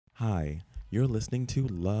Hi, you're listening to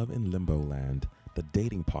Love in Limbo Land, the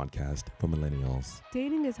dating podcast for millennials.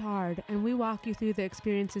 Dating is hard, and we walk you through the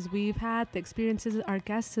experiences we've had, the experiences our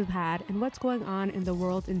guests have had, and what's going on in the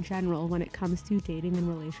world in general when it comes to dating and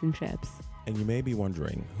relationships. And you may be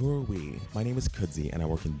wondering, who are we? My name is Kudzi, and I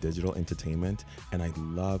work in digital entertainment, and I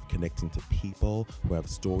love connecting to people who have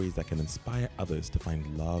stories that can inspire others to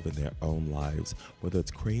find love in their own lives. Whether it's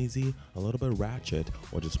crazy, a little bit ratchet,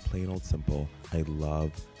 or just plain old simple, I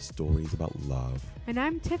love stories about love. And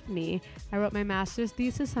I'm Tiffany. I wrote my master's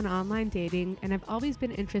thesis on online dating, and I've always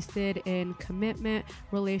been interested in commitment,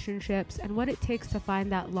 relationships, and what it takes to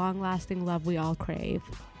find that long-lasting love we all crave.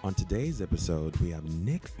 On today's episode, we have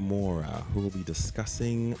Nick Mora, who will be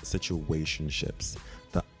discussing situationships,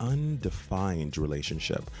 the undefined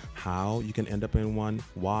relationship, how you can end up in one,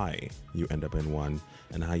 why you end up in one,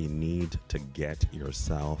 and how you need to get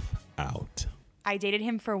yourself out. I dated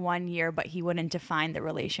him for 1 year, but he wouldn't define the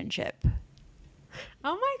relationship.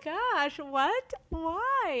 Oh my gosh, what?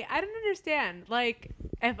 Why? I don't understand. Like,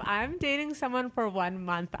 if I'm dating someone for 1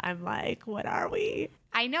 month, I'm like, what are we?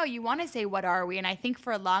 I know you want to say, what are we? And I think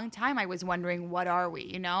for a long time I was wondering, what are we,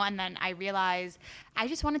 you know? And then I realized I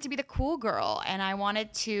just wanted to be the cool girl, and I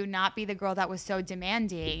wanted to not be the girl that was so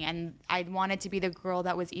demanding, and I wanted to be the girl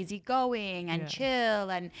that was easygoing and chill,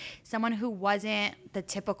 and someone who wasn't the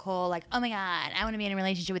typical, like, oh my God, I want to be in a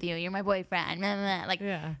relationship with you. You're my boyfriend. Blah, blah, blah. Like,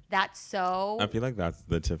 that's so... I feel like that's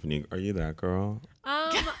the Tiffany. Are you that girl?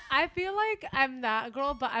 I feel like I'm that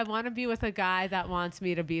girl, but I want to be with a guy that wants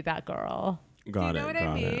me to be that girl. Got Do you know what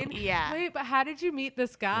I mean? Yeah. Wait, but how did you meet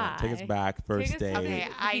this guy? Take us back, first date. Okay,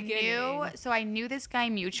 I knew this guy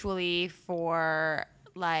mutually for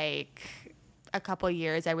like a couple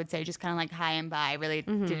years, I would say, just kind of like high and by. I really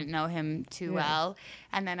didn't know him too well.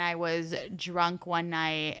 And then I was drunk one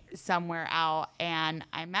night somewhere out, and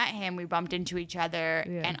I met him. We bumped into each other.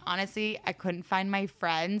 Yeah. And honestly, I couldn't find my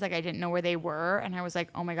friends. Like, I didn't know where they were. And I was like,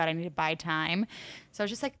 oh my God, I need to buy time. So I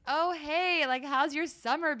was just like, oh, hey, like, how's your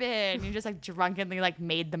summer been? And you just like drunkenly like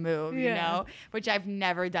made the move, you know, which I've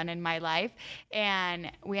never done in my life.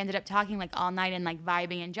 And we ended up talking like all night and like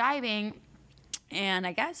vibing and jiving. And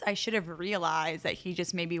I guess I should have realized that he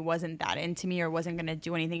just maybe wasn't that into me or wasn't going to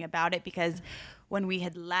do anything about it, because when we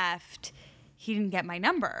had left, he didn't get my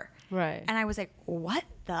number. Right. And I was like, what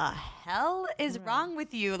the hell is wrong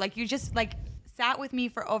with you? Like, you just like sat with me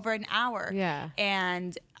for over an hour. Yeah.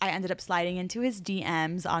 And I ended up sliding into his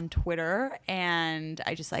DMs on Twitter, and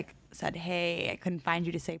I just like said, hey, I couldn't find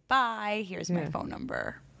you to say bye. Here's my phone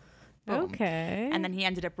number. Boom. Okay. And then he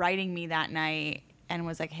ended up writing me that night and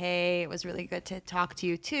was like, hey, it was really good to talk to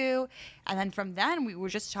you too. And then from then, we were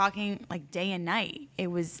just talking like day and night. It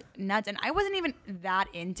was nuts. And I wasn't even that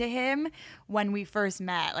into him when we first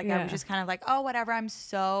met. Like, I was just kind of like, oh, whatever, I'm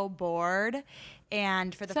so bored.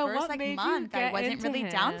 And for the first like month, I wasn't really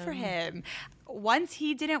down for him. Once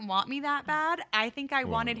he didn't want me that bad, I think I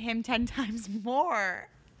wanted him 10 times more.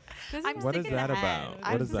 What is that about?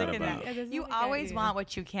 What is that about? You always want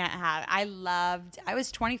what you can't have. I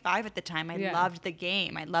was 25 at the time. I loved the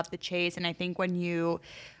game. I loved the chase. And I think when you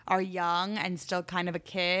are young and still kind of a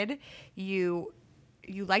kid, you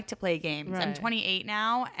like to play games. Right. I'm 28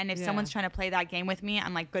 now, and if someone's trying to play that game with me,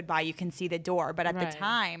 I'm like, goodbye, you can see the door. But at the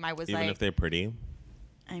time, I was Even if they're pretty?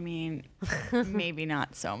 I mean, maybe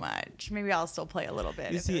not so much. Maybe I'll still play a little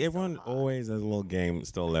bit. You see, everyone always has a little game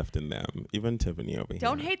still left in them. Even Tiffany over here.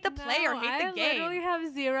 Don't hate the player, hate the game. I literally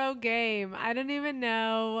have zero game. I don't even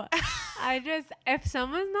know. If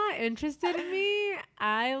someone's not interested in me,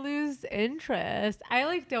 I lose interest. I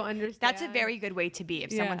like don't understand. That's a very good way to be.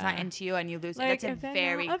 If someone's not into you and you lose, like, that's a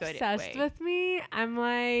very good way. If they're obsessed with me, I'm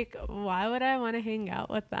like, why would I want to hang out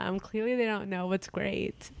with them? Clearly, they don't know what's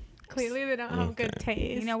great. Clearly, they don't have good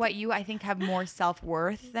taste. You know what? You, I think, have more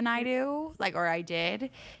self-worth than I do, or I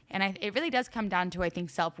did. And it really does come down to, I think,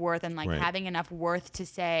 self-worth and, having enough worth to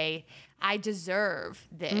say, I deserve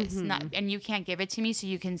this. And you can't give it to me, so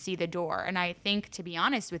you can see the door. And I think, to be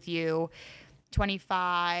honest with you,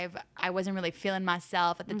 25, I wasn't really feeling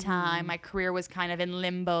myself at the time. My career was kind of in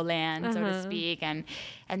limbo land, so to speak. And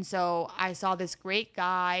so I saw this great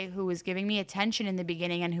guy who was giving me attention in the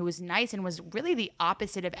beginning and who was nice and was really the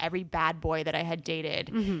opposite of every bad boy that I had dated.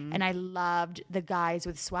 And I loved the guys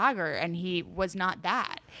with swagger, and he was not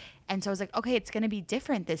that. And so I was like, okay, it's going to be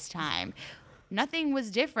different this time. Nothing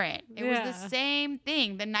was different. It was the same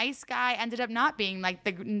thing. The nice guy ended up not being like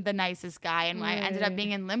the nicest guy, and I ended up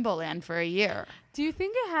being in limbo land for a year. Do you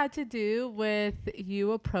think it had to do with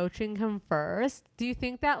you approaching him first? Do you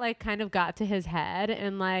think that like kind of got to his head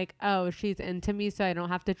and like, oh, she's into me, so I don't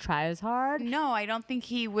have to try as hard? No, I don't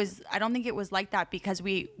think it was like that because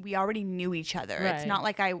we already knew each other. Right. It's not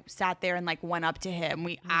like I sat there and like went up to him.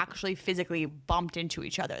 We actually physically bumped into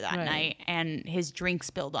each other that night, and his drink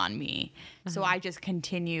spilled on me. So I just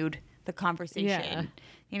continued the conversation. Yeah.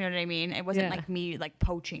 You know what I mean? It wasn't like me like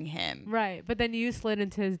poaching him. Right. But then you slid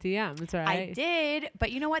into his DMs, right? I did,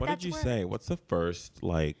 but you know what? What did you say? What's the first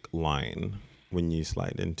like line when you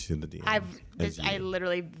slide into the DMs? I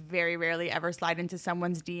literally very rarely ever slide into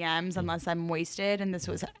someone's DMs unless I'm wasted, and this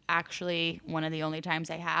was actually one of the only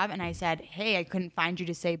times I have. And I said, "Hey, I couldn't find you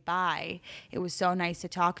to say bye. It was so nice to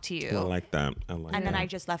talk to you." I like that. And then I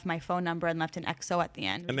just left my phone number and left an XO at the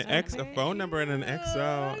end. And a phone number and an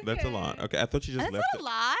XO. Okay. That's a lot. Okay, I thought you just That's left not it. a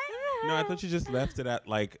lot. No, I thought you just left it at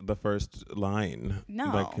like the first line. No.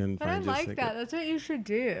 Like, can But I find your like secret. that. That's what you should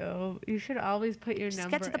do. You should always put your Just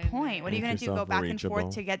number get to the in point. there. What are you Make going to do? Go yourself back and forth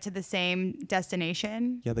reachable. to get to the same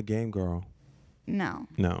destination? Yeah, the game girl. No.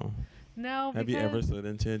 No. No, Have you ever because- slid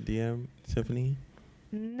into a DM, Tiffany?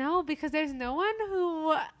 No, because there's no one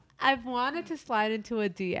who I've wanted to slide into a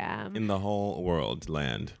DM. In the whole world,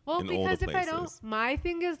 land. Well, in all the because if I don't, places. my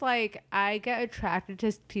thing is like I get attracted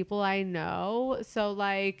to people I know. So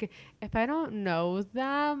like if I don't know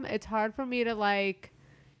them, it's hard for me to like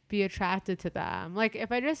be attracted to them. Like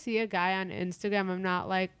if I just see a guy on Instagram, I'm not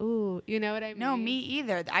like, ooh, you know what I mean? No, me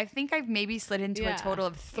either. I think I've maybe slid into Yeah. a total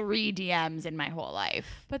of 3 DMs in my whole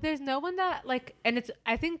life. But there's no one that like, and it's,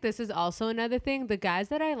 I think this is also another thing. The guys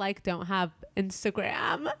that I like don't have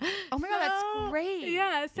Instagram. Oh my God, that's great.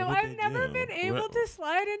 Yeah. So What would I've they never do? been able Where- to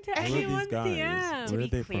slide into Where are these anyone's guys? DM. To Where are be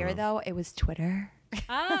they clear, from? though, it was Twitter. Oh,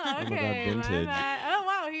 God, okay. vintage. Oh,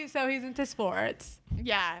 wow. He's into sports.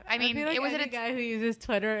 Yeah, I mean, I feel like it was any at a guy who uses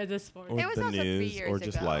Twitter as a sports. Or It was the also 3 news, years or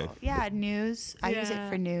just ago. life. Yeah, news. I use it Yeah,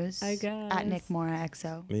 for news. I guess. At Nick Mora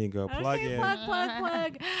XO. There you go. Plug Okay, in.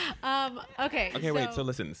 plug. Okay. Okay, wait. So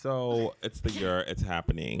listen. So it's the year. It's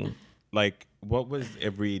happening. Like, what was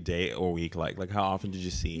every day or week like? Like, how often did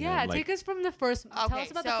you see Yeah, him? Like, take us from the first. Tell Okay,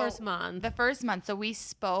 us about the so first month. The first month. So we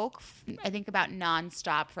spoke, I think, about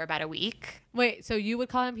nonstop for about a week. Wait, so you would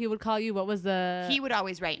call him, he would call you. What was the? He would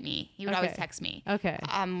always write me. He would always Okay. text me. Okay.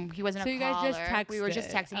 He wasn't So a you caller. guys just We were just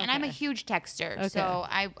texted. texting, and I'm a Okay. huge texter. Okay. So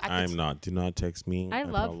I could I'm not. Do not text me. I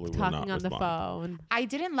probably love will talking not on the respond. phone. I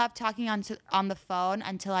didn't love talking on the phone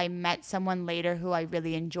until I met someone later who I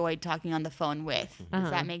really enjoyed talking on the phone with.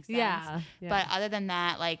 Does that make sense? Yeah, yeah. But other than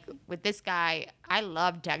that, like with this guy, I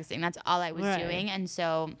loved texting. That's all I was Right. doing. And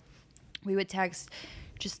so we would text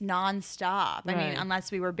just nonstop. I mean, Right.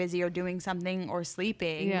 unless we were busy or doing something or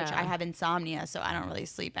sleeping, which Yeah. I have insomnia, so I don't really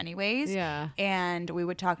sleep anyways. Yeah. And we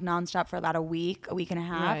would talk nonstop for about a week and a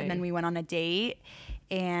half. And then Right. we went on a date,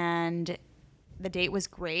 and the date was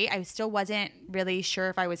great. I still wasn't really sure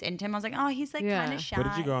if I was into him. I was like, oh, he's like Yeah. kind of shy. Where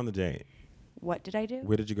did you go on the date? What did I do?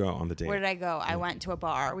 Where did you go on the date? Where did I go? I went to a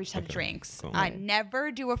bar. We just had Okay. drinks. Cool. I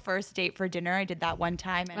never do a first date for dinner. I did that one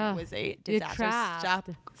time, and Ugh, it was a you're disaster. trapped.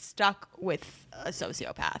 Stuck with a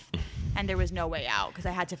sociopath, and there was no way out because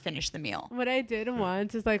I had to finish the meal. What I did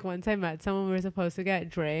once is like once I met someone, we were supposed to get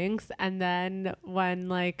drinks, and then when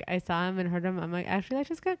like I saw him and heard him, I'm like, actually, let's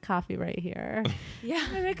just get coffee right here. Yeah.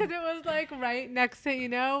 Because it was like right next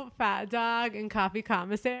to Fat Dog and Coffee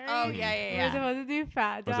Commissary. Oh, yeah, We were yeah. supposed to do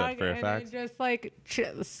Fat Was Dog, that and I Fairfax? just like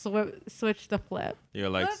switch the flip. You're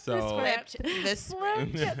like, Flip the so. script. Flipped this.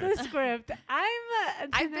 Flipped the script.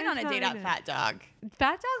 I've been on a date at Fat Dog.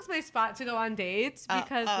 Fat Dog's my spot to go on dates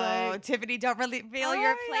because like Tiffany, don't really reveal Oh, your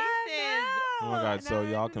yeah, places. Oh my God! So no,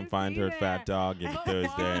 y'all I'm can gonna find be her at Fat there. Dog every But why?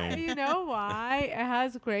 Thursday. You know why? It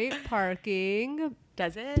has great parking.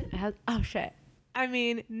 Does it? It has, oh shit. I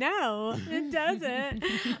mean, no, it doesn't.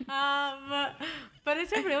 But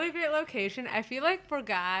it's a really great location. I feel like for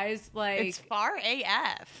guys, like, It's far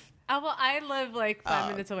AF. well, I live like 5 Oh.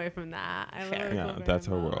 minutes away from that. I Fair. live Yeah, over that's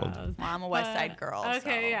in her world. Melrose. Well, I'm a West But- Side girl.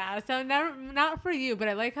 Okay, so. yeah. So not for you, but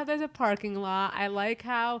I like how there's a parking lot. I like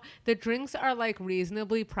how the drinks are like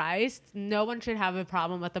reasonably priced. No one should have a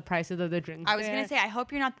problem with the prices of the drinks. I was there. gonna say, I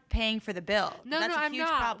hope you're not paying for the bill. No, That's no, a I'm huge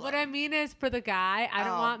not. Problem. What I mean is for the guy, I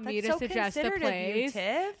don't want me to that's so suggest a considerate of you, place.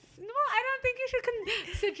 Tiff. No, I don't think you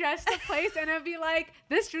should suggest a place and it'd be like,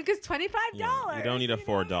 this drink is $25. Yeah, you don't need a know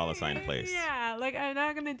what I $4 sign mean? place. Yeah, like I'm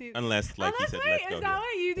not gonna do. Unless, like you Unless, said, wait, let's go is that here.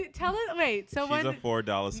 what you do? Tell us. Wait, so She's when a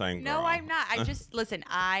 $4 sign girl. No, I'm not. I just listen.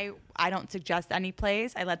 I don't suggest any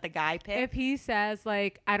place. I let the guy pick. if he says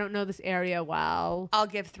like, I don't know this area well, I'll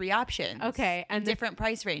give 3 options. Okay, and and the- different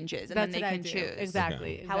price ranges, and that's then they what I can do. choose.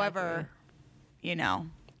 Exactly. However, you know,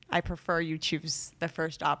 I prefer you choose the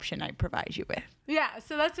first option I provide you with. Yeah,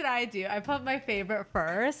 so that's what I do. I put my favorite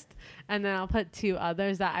first, and then I'll put 2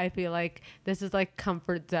 others that I feel like this is like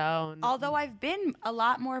comfort zone. Although I've been a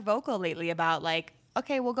lot more vocal lately about like,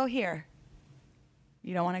 okay, we'll go here.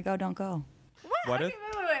 You don't want to go, don't go. What if?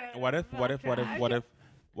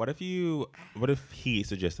 What if he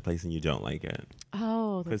suggests a place and you don't like it?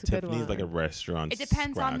 Oh, Because that's a good Tiffany's one. like a restaurant It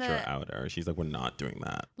depends on scratcher the- outer. She's like, we're not doing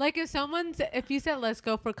that. Like if you said let's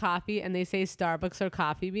go for coffee and they say Starbucks or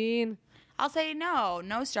Coffee Bean. I'll say no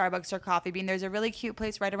Starbucks or Coffee Bean. There's a really cute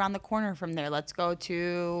place right around the corner from there. Let's go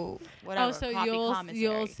to whatever. Oh, so Coffee you'll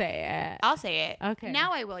Commissary. say it. I'll say it. Okay.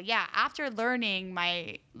 Now I will. Yeah. After learning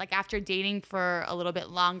after dating for a little bit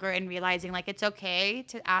longer and realizing like it's okay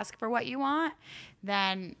to ask for what you want,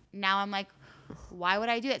 then now I'm like, why would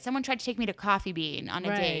I do that? Someone tried to take me to Coffee Bean on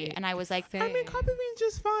a date, Right. and I was like, Same. I mean, Coffee Bean's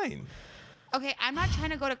just fine. okay, I'm not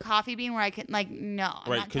trying to go to Coffee Bean where I can no. I'm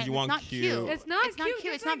Right, not 'cause trying- you it's want not cute. It's not It's not cute.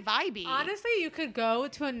 cute. It's not vibey. Honestly, you could go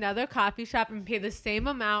to another coffee shop and pay the same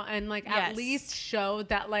amount and like at Yes. least show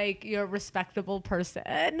that like you're a respectable person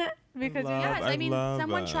because love- Yes, I I mean, love,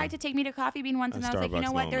 someone tried to take me to Coffee Bean once, a and I was like, you know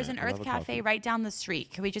Starbucks what? There's an moment. I Earth love a Cafe coffee. right down the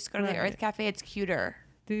street. Can we just go to the Right. Earth Cafe? It's cuter.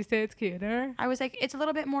 do you say it's cuter? I was like, it's a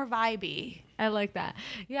little bit more vibey. I like that.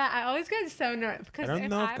 Yeah, I always get so nervous because I don't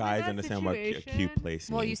know if guys understand what a cute place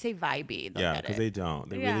means. Well, you say vibey. They'll Yeah, get because it. they don't.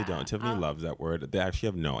 They really Yeah, don't. Tiffany I'll- loves that word. They actually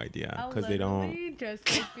have no idea because they don't. literally just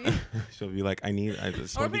like be She'll be like, I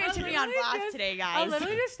just We're want to be putting cute. Tiffany on literally blast just- today, I'll guys.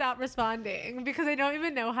 literally just stop responding because I don't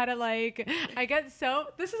even know how to like. I get so.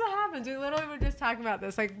 This is what happens. We literally were just talking about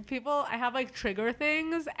this. Like people, I have like trigger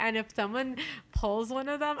things, and if someone pulls one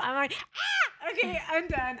of them, I'm like, okay, I'm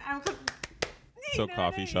done. So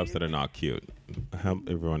coffee shops that are not cute.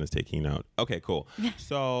 Everyone is taking note. Okay, cool.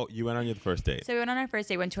 So you went on your first date. So we went on our first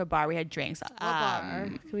date, went to a bar, we had drinks. What bar?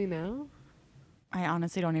 Can we know? I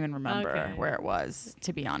honestly don't even remember Okay. where it was,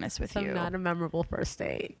 to be honest with So you. not a memorable first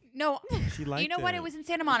date. No, She liked you know what? it. It was in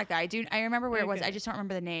Santa Monica. I remember where it was. Okay. I just don't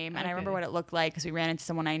remember the name, and I remember Okay. what it looked like because we ran into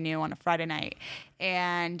someone I knew on a Friday night,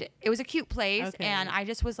 and it was a cute place. Okay. And I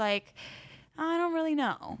just was like, I don't really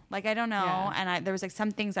know. Like, I don't know. Yeah. And there was like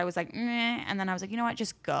some things I was like, meh. And then I was like, you know what?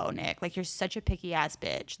 Just go, Nick. Like, you're such a picky ass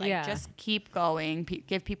bitch. Like, Yeah. just keep going.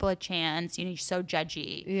 Give people a chance. You're so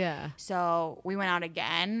judgy. Yeah. So we went out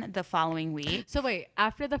again the following week. So wait,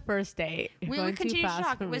 after the first date, you're We going would too continue to fast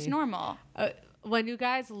talk. for It was me. normal. When you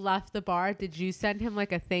guys left the bar, did you send him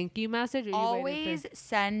like a thank you message? Or you waited Always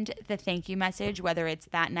send the thank you message, whether it's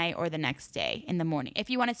that night or the next day in the morning. If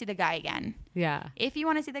you want to see the guy again. Yeah. If you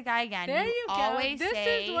want to see the guy again, There you go. always This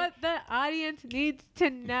say is what the audience needs to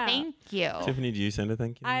know. thank you. Oh. Tiffany, do you send a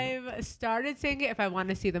thank you? I've started saying it if I want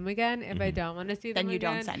to see them again. If I don't want to see them Then you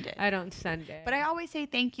don't again, send it. I don't send it. But I always say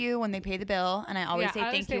thank you when they pay the bill, and I always Yeah, say I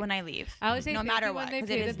always thank say- you when I leave. I always say no thank matter you what, when they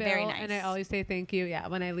because pay it the is bill, very nice. and I always say thank you. Yeah,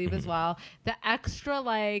 when I leave as well. The extra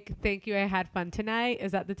like thank you, I had fun tonight.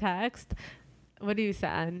 Is that the text? What do you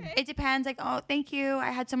send? It depends. Like, oh, thank you. I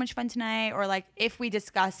had so much fun tonight. Or like, if we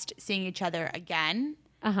discussed seeing each other again,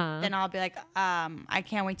 Uh huh. then I'll be like, I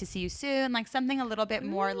can't wait to see you soon. Like something a little bit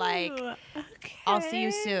more like, I'll see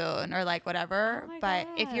you soon, or like whatever. Oh my but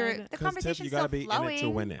if you're God. the 'Cause, Tiff, conversation's you still gotta be flowing, in it to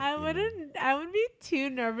win it. I you know? wouldn't. I would be too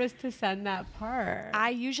nervous to send that part. I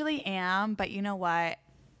usually am, but you know what?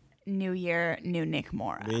 New year, new Nick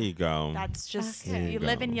Mora. There you go. That's just Okay. you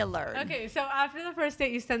live and you learn. Okay, so after the first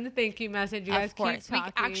date, you send the thank you message. You guys Of course, keep we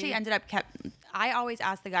talking. actually ended up I always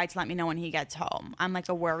ask the guy to let me know when he gets home. I'm like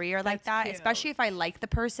a worrier like That's that, cute. especially if I like the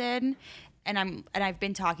person, and I've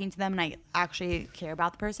been talking to them and I actually care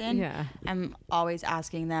about the person. Yeah. I'm always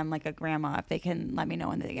asking them like a grandma if they can let me know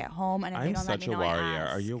when they get home, and if they I'm don't let such me a know, I warrior.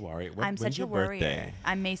 ask. Are you a warrior? I'm When's such your a warrior. birthday?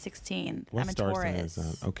 I'm May 16th. What I'm a star sign Taurus.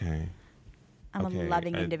 is that? Okay. I'm Okay, a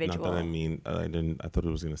loving Not individual. that I mean, I didn't. I thought it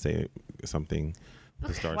was gonna say something.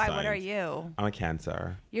 The star Why? What are signs. you? I'm a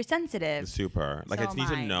Cancer. You're sensitive. Super. Like So I just need am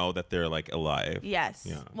to I. know that they're like alive. Yes.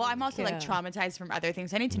 Yeah. Well, I'm also like Yeah. traumatized from other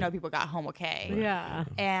things. I need to know people got home okay. Yeah.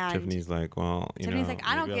 And Tiffany's like, well, you Tiffany's know. like,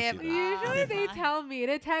 I don't maybe I'll give see a- that. Usually they tell me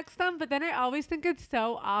to text them, but then I always think it's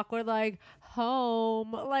so awkward. Like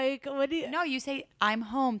home. Like what do you? no, you say, I'm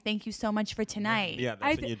home. Thank you so much for tonight. Yeah, that's I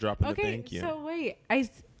when d- you drop in the Okay, thank you. so wait,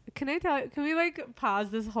 can I tell? Can we like pause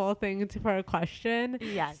this whole thing for a question?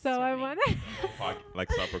 Yes, So I Tiffany. want to.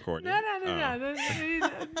 Like stop recording. No. This is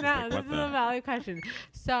what a the- valid question.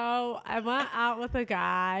 So I went out with a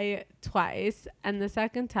guy twice, and the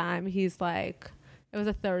second time he's like, it was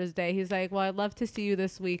a Thursday. He's like, well, I'd love to see you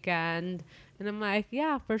this weekend. And I'm like,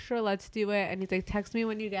 yeah, for sure. Let's do it. And he's like, text me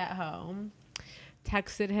when you get home.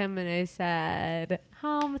 Texted him and I said,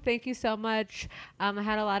 home, thank you so much. I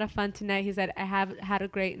had a lot of fun tonight. He said, I have had a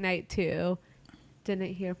great night too.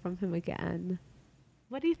 didn't hear from him again.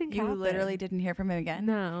 What do you think You happened? literally didn't hear from him again?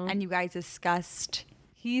 No. And you guys discussed...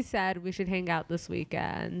 He said we should hang out this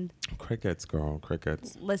weekend. Crickets, girl,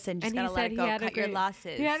 crickets. Listen, just And he gotta let said it he go. had a Cut your great-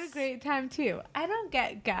 losses. He had a great time too. I don't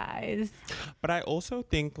get guys. But I also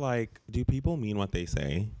think, like, do people mean what they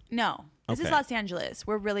say? No. This is Okay. Los Angeles.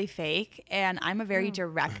 We're really fake, and I'm a very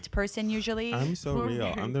direct person usually. I'm so We're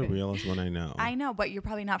real. I'm the very- realest one I know. I know, but you're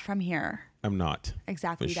probably not from here. I'm not.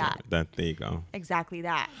 Exactly For sure. that. There you go. Exactly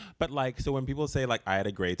that. But like, so when people say like I had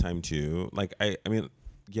a great time too, like I mean,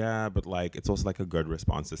 yeah, but like it's also like a good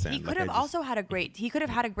response to send. He could Like, have I just- also had a great. He could have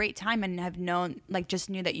had a great time and have known, like, just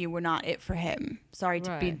knew that you were not it for him. Sorry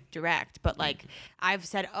to be Right. direct, but like, I've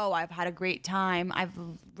said, oh, I've had a great time. I've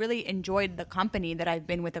really enjoyed the company that I've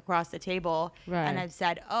been with across the table, Right. and I've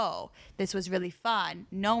said, oh, this was really fun,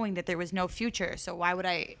 knowing that there was no future. So why would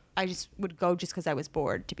I? I just would go just because I was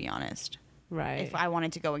bored, to be honest. Right. If I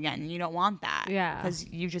wanted to go again, you don't want that. Yeah. Because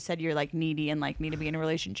you just said you're like needy and like need to be in a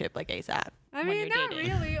relationship like ASAP. I when mean, you're not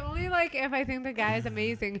dating. really. Only like if I think the guy is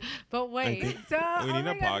amazing. But wait, think so we need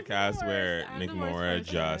oh a my God, this is the podcast worst. where I'm Nick the worst Mora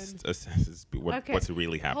person. just assesses Okay. what's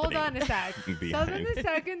really happening. Hold on a sec. So then behind. the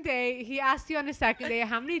second date, he asked you on the second date.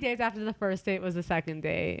 How many days after the first date was the second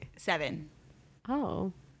date? 7.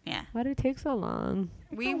 Oh, Yeah. why did it take so long?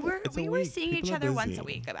 We were It's a we were week. seeing People each are other once busy. a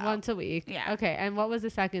week about. Once a week. Yeah. Okay. And what was the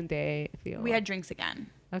second date feel? We had drinks again.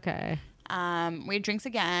 Okay. We had drinks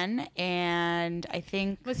again, and I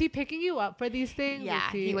think Was he picking you up for these things? Yeah,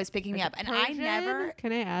 he was picking me up, and I Persian? never-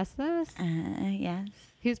 Can I ask this? yes.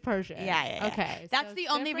 He's Persian. Yeah. Okay. That's so the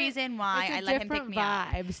it's only different- reason why it's a I let him pick different me up.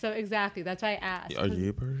 vibe. So exactly. That's why I asked. Are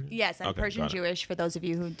you Persian? Yes, I'm Okay, Persian got it. Jewish. For those of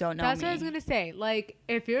you who don't know That's me, what I was gonna say. Like,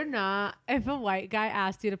 if you're not, if a white guy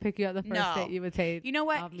asked you to pick you up the first No. date, you would say, You know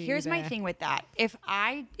 "I'll what? meet Here's you my there." thing with that. If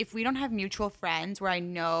we don't have mutual friends where I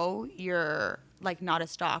know you're like not a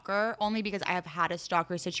stalker, only because I have had a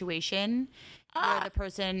stalker situation where the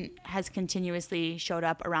person has continuously showed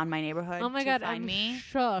up around my neighborhood Oh my to god, find I'm me.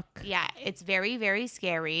 shook. Yeah, it's very, very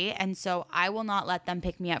scary. And so I will not let them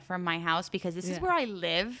pick me up from my house because this is Yeah. where I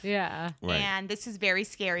live. Yeah. Right. And this is very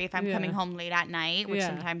scary if I'm Yeah. coming home late at night, which Yeah.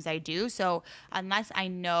 sometimes I do. So unless I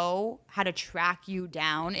know how to track you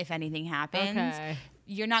down if anything happens, Okay.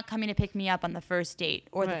 you're not coming to pick me up on the first date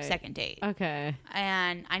or the Right. second date. Okay.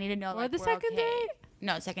 And I need to know Or like the we're second okay. date?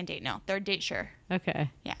 No, second date, no. Third date, sure. Okay.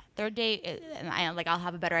 Yeah. Third date, I'll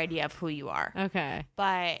have a better idea of who you are. Okay.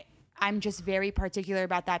 But I'm just very particular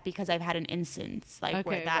about that because I've had an instance like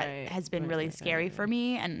where Okay, that right, has been right, really right, scary right, for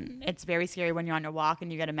me, and it's very scary when you're on a walk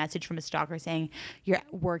and you get a message from a stalker saying your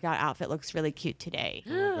workout outfit looks really cute today.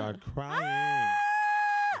 Oh my God, crying.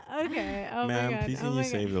 Okay. Oh Ma'am, my god. please oh can you my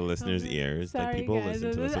save God. the listeners' Oh my- ears? Like Sorry, people guys.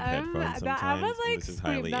 listen to us with I'm- headphones I sometimes. was like, This is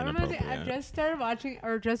scream. highly That reminds me, I inappropriate. just started watching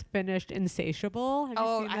or just finished Insatiable. Have you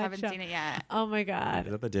Oh, seen I that haven't show? seen it yet. Oh my Is god.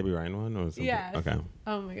 that the Debbie Ryan one or something? Yes. Okay.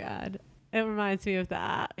 Oh my god. It reminds me of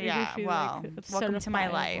that. It Yeah, makes me, well, like, welcome to my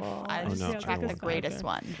life. certifiable. I Oh, just no, attract I the want that. greatest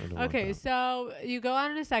one. I don't want Okay, that. so you go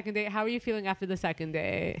on a second date. How are you feeling after the second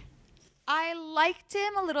date? I liked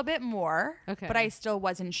him a little bit more, Okay. but I still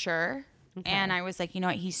wasn't sure. Okay. And I was like, you know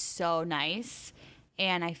what? He's so nice.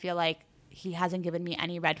 And I feel like he hasn't given me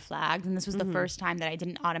any red flags. And this was the first time that I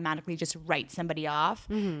didn't automatically just write somebody off.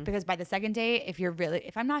 Because by the second date,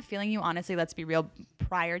 if I'm not feeling you, honestly, let's be real,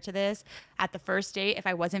 prior to this, at the first date, if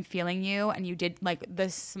I wasn't feeling you and you did like the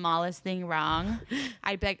smallest thing wrong,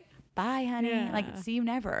 I'd be like, bye, honey. Yeah. Like, see you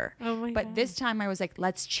never. Oh my but God. this time I was like,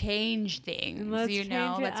 let's change things, Let's you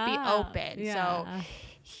know, change it let's be up. open. Yeah. So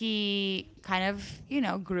he kind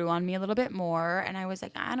of, grew on me a little bit more. And I was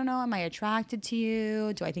like, I don't know, am I attracted to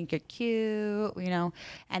you? Do I think you're cute?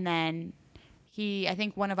 And then I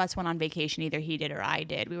think one of us went on vacation, either he did or I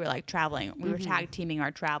did. We were like traveling. We were tag teaming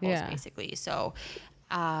our travels Yeah. basically. So,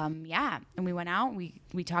 and we went out,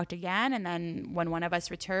 we talked again. And then when one of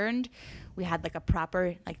us returned, we had like a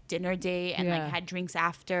proper like dinner date and Yeah. like had drinks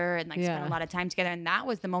after and like spent Yeah. a lot of time together. And that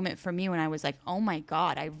was the moment for me when I was like, oh my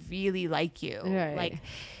God, I really like you. Right. Like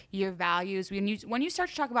your values, when you start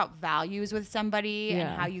to talk about values with somebody and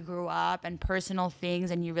Yeah. how you grew up and personal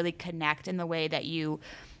things, and you really connect in the way that you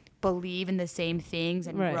believe in the same things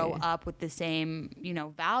and grow Right. up with the same,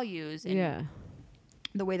 values. And Yeah.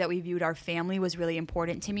 the way that we viewed our family was really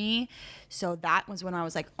important to me. So that was when I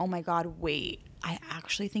was like, oh my God, wait, I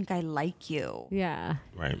actually think I like you. Yeah.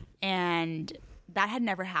 Right. And that had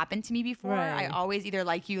never happened to me before. Right. I always either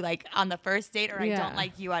like you like on the first date or I Yeah. don't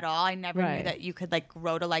like you at all. I never knew Right. that you could like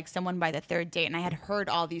grow to like someone by the third date. And I had heard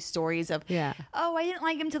all these stories of, Yeah. oh, I didn't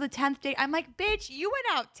like him till the 10th date. I'm like, bitch, you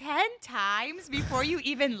went out 10 times before you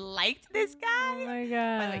even liked this guy. Oh my By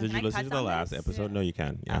god. the way, Did Can you I listen cuss to the on last this? episode? No, you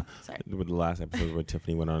can. Yeah. Oh, sorry. With the last episode where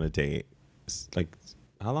Tiffany went on a date. like,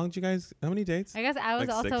 how long did you guys? How many dates? I guess I was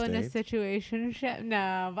Like also 6 in a dates? situationship.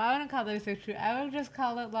 No, but I wouldn't call it a situation. I would just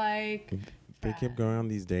call it like. They kept going on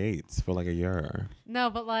these dates for like a year.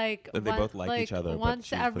 No, but like They both like each other, but Once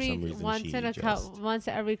she, for every some reason, once she in a just- once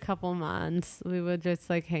every couple months, we would just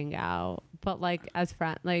like hang out. But like as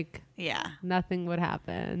friend, like Yeah. nothing would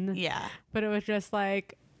happen. Yeah. But it was just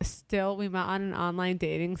like still we met on an online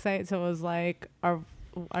dating site, so it was like, are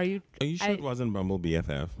you? Are you sure it wasn't Bumble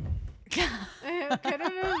BFF? It could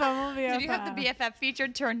have been Bumble BFF. Did you have the BFF feature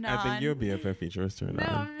turned on? I think your BFF feature was turned No,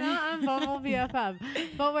 on. I'm not on Bumble BFF.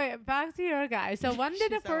 But wait, back to your guy. So when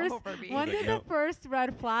did the She's first over me. when Like, did no. the first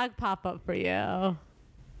red flag pop up for you?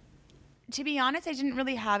 To be honest, I didn't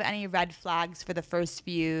really have any red flags for the first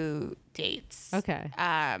few dates. Okay.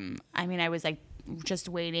 I mean, I was like just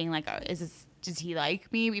waiting, like, does he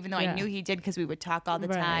like me? Even though Yeah. I knew he did because we would talk all the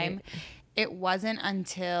Right. time. It wasn't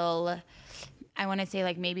until I want to say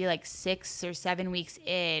like maybe like 6 or 7 weeks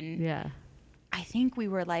in. Yeah. I think we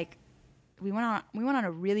were like, we went on a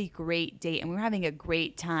really great date and we were having a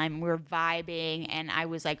great time. We were vibing and I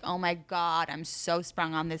was like, oh my God, I'm so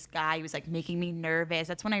sprung on this guy. He was like making me nervous.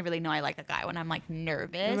 That's when I really know I like a guy, when I'm like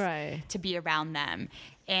nervous Right. to be around them.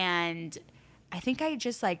 And I think I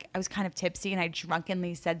just like, I was kind of tipsy and I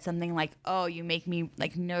drunkenly said something like, oh, you make me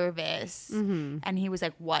like nervous. Mm-hmm. And he was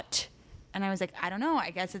like, what? And I was like, I don't know.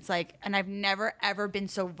 I guess it's like, and I've never ever been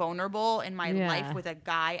so vulnerable in my Yeah. life with a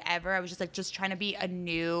guy ever. I was just like, just trying to be a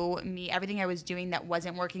new me. Everything I was doing that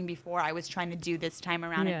wasn't working before, I was trying to do this time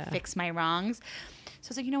around Yeah. and fix my wrongs. So I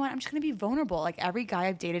was like, you know what? I'm just going to be vulnerable. Like every guy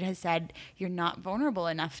I've dated has said, you're not vulnerable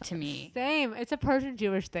enough to me. Same. It's a Persian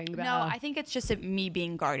Jewish thing, though. No, I think it's just a me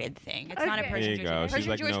being guarded thing. It's not a Okay. Persian There you Jewish go. thing. She's Persian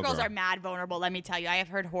like, Jewish no, girls girl. are mad vulnerable, let me tell you. I have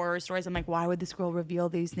heard horror stories. I'm like, why would this girl reveal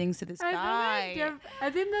these things to this guy? I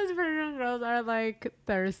think those Persian girls are like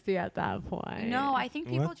thirsty at that point. No, I think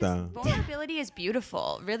people What just the- vulnerability is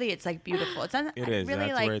beautiful. Really, it's like beautiful. It's not It is. really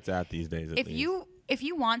That's like where it's at these days. At if least.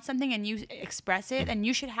 you want something and you express it, then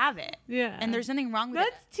you should have it. Yeah. And there's nothing wrong with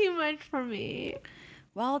That's it. too much for me.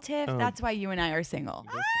 Well, Tiff, Oh. that's why you and I are single.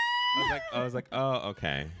 I was like, oh,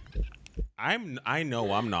 okay. I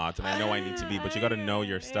know I'm not, and I know I need to be, but you got to know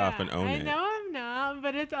your stuff and own I it. know I'm not,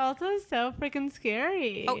 but it's also so freaking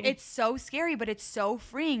scary. Oh, it's so scary, but it's so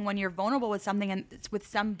freeing when you're vulnerable with something and it's with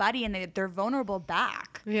somebody and they're vulnerable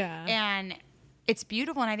back. Yeah. And it's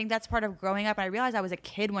beautiful. And I think that's part of growing up. I realized I was a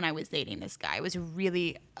kid when I was dating this guy. I was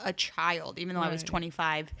really a child, even though I was Right.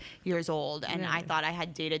 25 years old. And I Right. thought I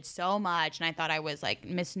had dated so much and I thought I was like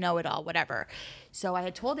Miss Know-It-All, whatever. So I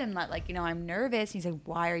had told him that, like, you know, I'm nervous. He's like,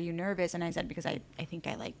 why are you nervous? And I said, because I think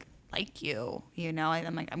I like you, you know? And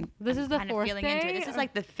I'm like, This I'm is the kind of fourth feeling into it. day, This is or-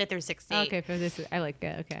 like the 5th or 6th date. Okay, for this, I like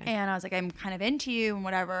it. Okay. And I was like, I'm kind of into you and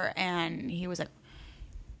whatever. And he was like,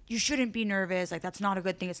 you shouldn't be nervous. Like, that's not a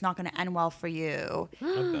good thing. It's not going to end well for you.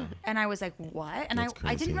 Okay. And I was like, what? And I That's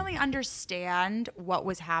didn't crazy. really understand what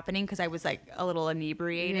was happening because I was like a little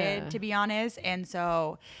inebriated, Yeah. to be honest. And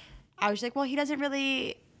so I was like, well, he doesn't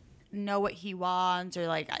really know what he wants, or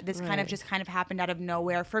like this kind of Right. just kind of happened out of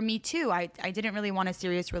nowhere for me too. I didn't really want a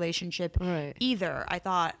serious relationship Right. either. I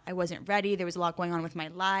thought I wasn't ready. There was a lot going on with my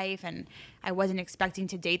life and I wasn't expecting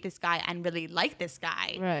to date this guy and really like this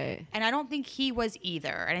guy. Right. And I don't think he was either.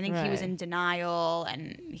 And I think he was Right. in denial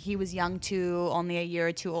and he was young too, only a year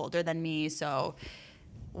or two older than me. So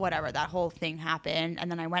whatever, that whole thing happened. And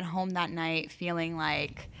then I went home that night feeling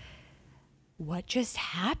like, what just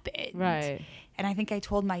happened? Right. And I think I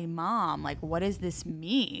told my mom, like, what does this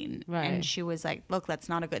mean? Right. And she was like, look, that's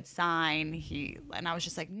not a good sign. And I was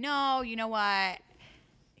just like, no, you know what?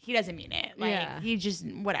 He doesn't mean it. Like, Yeah. he just,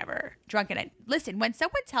 whatever, drunk in it. Listen, when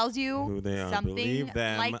someone tells you Who they are, something believe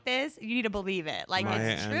them. like this, you need to believe it. Like, Maya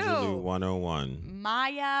it's true. Angelou 101.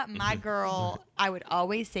 Maya, my girl, I would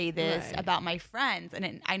always say this Right. about my friends,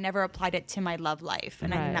 and I never applied it to my love life.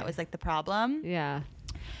 And I think that Right. was like the problem. Yeah.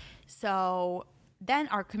 So then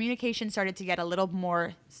our communication started to get a little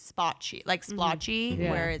more splotchy,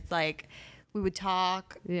 Yeah. where it's like we would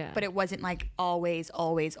talk, Yeah. but it wasn't like always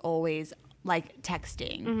like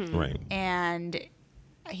texting. Mm-hmm. Right. And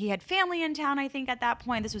he had family in town, I think, at that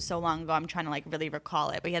point. This was so long ago, I'm trying to like really recall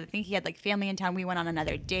it. But I think he had like family in town. We went on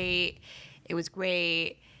another date. It was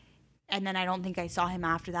great. And then I don't think I saw him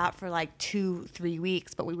after that for like 2-3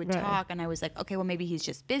 weeks, but we would Right. talk and I was like, okay, well, maybe he's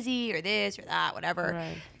just busy or this or that, whatever.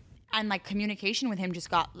 Right. And like communication with him just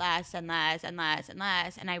got less and less and less and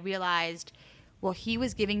less. And I realized, well, he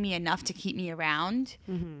was giving me enough to keep me around,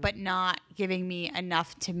 but not giving me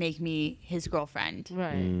enough to make me his girlfriend.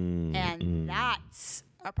 Right. And that's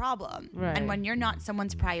a problem. Right. And when you're not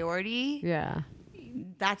someone's priority, Yeah.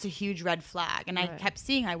 that's a huge red flag. And I kept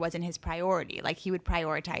seeing I wasn't his priority. Like, he would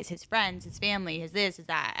prioritize his friends, his family, his this, his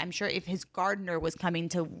that. I'm sure if his gardener was coming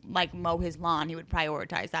to like mow his lawn, he would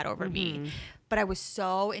prioritize that over me. But I was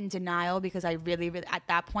so in denial because I really, at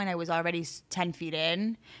that point, I was already 10 feet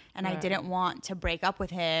in, and I didn't want to break up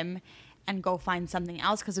with him and go find something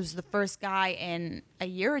else, because it was the first guy in a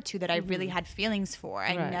year or two that I really had feelings for.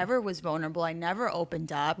 I never was vulnerable. I never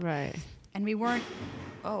opened up. Right. And we weren't.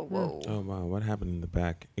 Oh, whoa. Oh, wow. What happened in the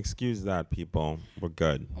back? Excuse that, people. We're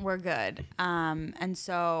good. We're good. And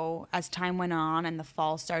so as time went on and the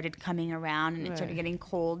fall started coming around and it started getting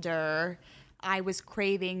colder, I was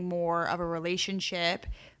craving more of a relationship,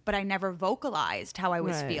 but I never vocalized how I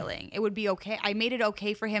was feeling. It would be okay. I made it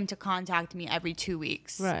okay for him to contact me every 2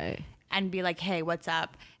 weeks. Right. And be like, hey, what's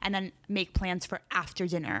up? And then make plans for after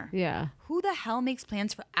dinner. Yeah. Who the hell makes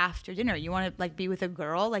plans for after dinner? You want to like be with a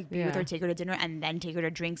girl, like be with her, take her to dinner, and then take her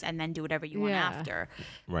to drinks, and then do whatever you want after.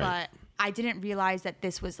 Right. But I didn't realize that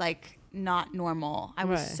this was like not normal. I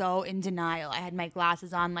was so in denial. I had my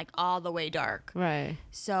glasses on like all the way dark. Right.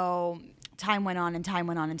 So time went on and time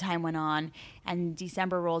went on and time went on. And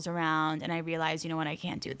December rolls around and I realized, you know what, I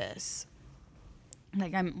can't do this.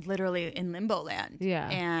 Like, I'm literally in limbo land. Yeah.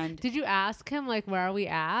 And did you ask him, like, where are we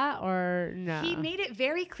at, or no? he made it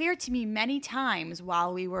very clear to me many times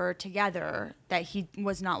while we were together that he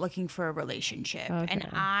was not looking for a relationship. Okay.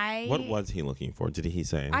 And What was he looking for? Did he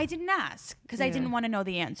say? I didn't ask because I didn't want to know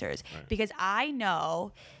the answers. Because I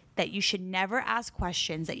know that you should never ask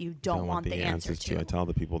questions that you don't want the answer to. I tell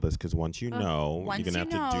the people this because once you know, Once you're going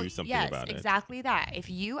to have to do something yes, about it. Exactly that. If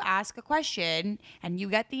you ask a question and you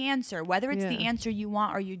get the answer, whether it's the answer you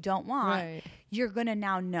want or you don't want, you're going to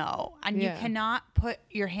now know. And you cannot put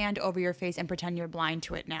your hand over your face and pretend you're blind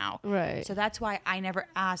to it now. Right. So that's why I never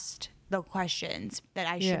asked the questions that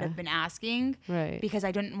I should have been asking. Right. Because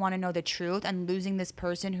I didn't want to know the truth, and losing this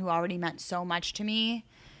person who already meant so much to me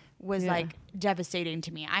was like devastating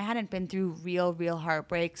to me. I hadn't been through real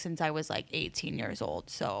heartbreak since I was like 18 years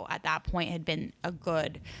old. So at that point it had been a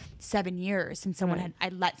good 7 years since I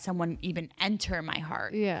let someone even enter my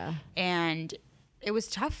heart. Yeah. And it was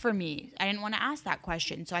tough for me. I didn't want to ask that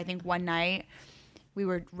question. So I think one night we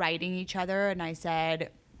were writing each other and I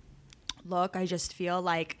said, look, I just feel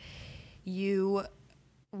like you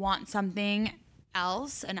want something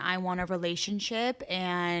else and I want a relationship,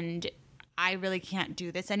 and I really can't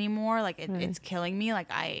do this anymore. Like it's killing me. Like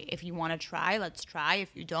if you want to try, let's try.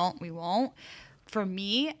 If you don't, we won't. For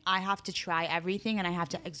me, I have to try everything and I have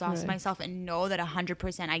to exhaust myself and know that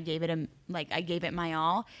 100% I gave it my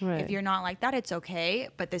all. Right. If you're not like that, it's okay.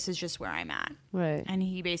 But this is just where I'm at. Right. And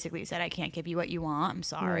he basically said, I can't give you what you want. I'm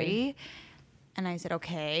sorry. Right. And I said,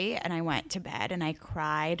 okay. And I went to bed and I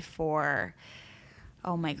cried for,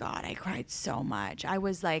 oh my God, I cried so much. I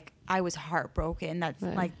was heartbroken that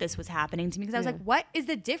like this was happening to me, because I was like, what is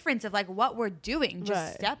the difference of like what we're doing?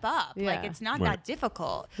 Just step up. Like it's not that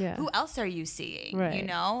difficult. Yeah. Who else are you seeing? Right. You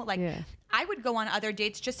know, like I would go on other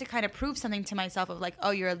dates just to kind of prove something to myself of like, oh,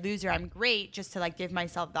 you're a loser, I'm great, just to like give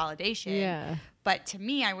myself validation. Yeah. But to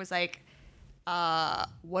me, I was like,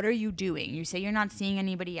 what are you doing? You say you're not seeing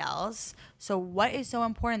anybody else. So what is so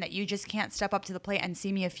important that you just can't step up to the plate and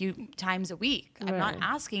see me a few times a week? I'm not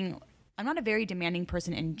asking. I'm not a very demanding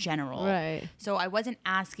person in general. Right. So I wasn't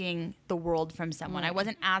asking the world from someone. I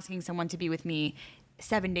wasn't asking someone to be with me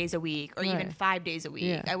 7 days a week or even 5 days a week.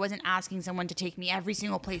 Yeah. I wasn't asking someone to take me every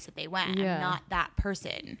single place that they went. Yeah. I'm not that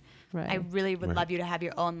person. Right. I really would love you to have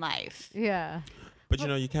your own life. Yeah. But you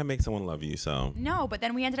know, you can't make someone love you, so. No, but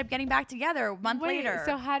then we ended up getting back together a month later.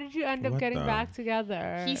 So how did you end up What getting the- back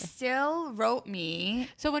together? He still wrote me.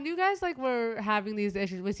 So when you guys like were having these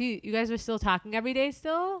issues, you guys were still talking every day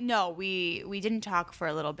still? No, we didn't talk for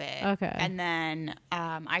a little bit. Okay. And then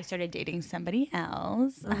I started dating somebody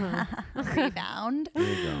else. Rebound. There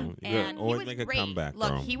you go. You And he always was make a great. comeback,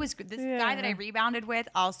 Look, girl. he was this guy that I rebounded with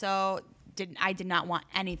also. I did not want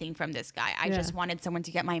anything from this guy. I just wanted someone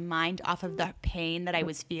to get my mind off of the pain that I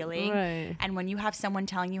was feeling. Right. And when you have someone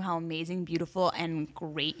telling you how amazing, beautiful, and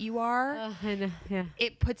great you are, I know. Yeah.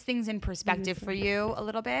 it puts things in perspective for you a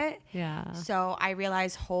little bit. Yeah. So I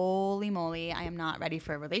realized, holy moly, I am not ready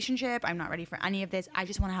for a relationship. I'm not ready for any of this. I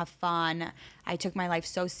just want to have fun. I took my life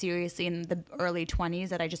so seriously in the early 20s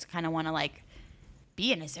that I just kind of want to like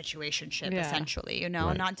be in a situationship, essentially, you know,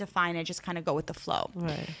 Right. not define it, just kind of go with the flow.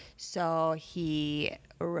 Right. So he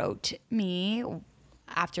wrote me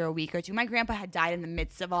after a week or two. My grandpa had died in the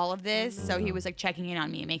midst of all of this. So he was like checking in on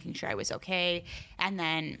me and making sure I was okay. And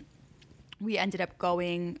then we ended up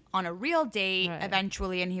going on a real date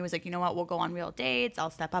eventually. And he was like, you know what, we'll go on real dates. I'll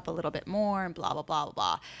step up a little bit more and blah, blah, blah, blah,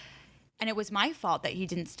 blah. And it was my fault that he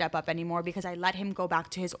didn't step up anymore because I let him go back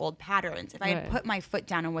to his old patterns. If I had put my foot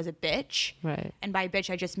down and was a bitch, and by bitch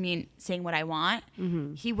I just mean saying what I want,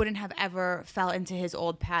 he wouldn't have ever fell into his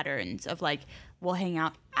old patterns of like, we'll hang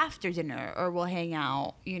out after dinner, or we'll hang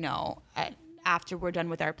out, you know, after we're done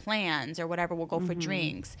with our plans or whatever, we'll go for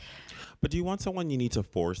drinks. But do you want someone you need to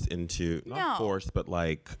force into, not force, but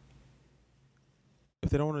like, if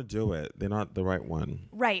they don't want to do it, they're not the right one.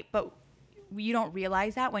 Right, but you don't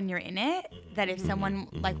realize that when you're in it, that if someone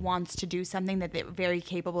like wants to do something, that they're very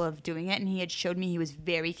capable of doing it. And he had showed me he was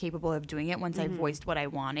very capable of doing it once I voiced what I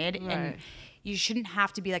wanted. And you shouldn't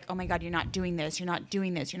have to be like, oh my God, you're not doing this, you're not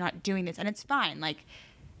doing this, you're not doing this. And it's fine. Like,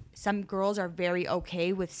 some girls are very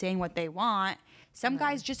okay with saying what they want. Some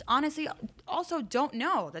guys just honestly also don't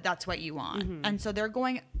know that that's what you want. And so they're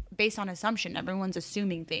going based on assumption. Everyone's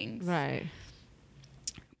assuming things. Right.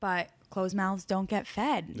 But closed mouths don't get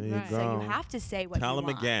fed. There you go. So you have to say what Tell you them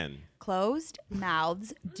want. again. Closed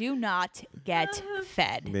mouths do not get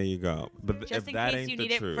fed. There you go. But Just if in that case ain't you the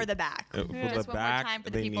need truth, it for the back. For Just the one more back, time for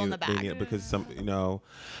the they people in the they back. need it because some, you know,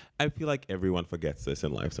 I feel like everyone forgets this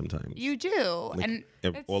in life sometimes. You do. Like, And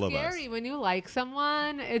if It's all of us. scary when you like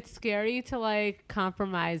someone. It's scary to like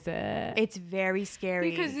compromise it. it's very scary.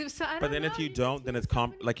 Because if so, I But don't then know, if you don't, then it's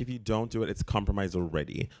like if you don't do it, it's compromised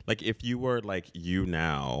already. Like if you were like you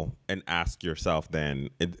now and ask yourself, then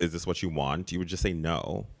is this what you want? You would just say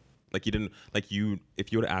no. Like you didn't like you.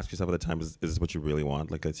 If you were to ask yourself at the time, is this what you really want?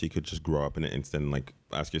 Like that, so you could just grow up in an instant. And, like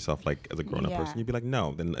ask yourself, like as a grown up person, you'd be like,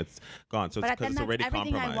 no. Then it's gone. So it's because it's already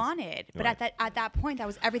everything compromised. I wanted. But Right. at that point, that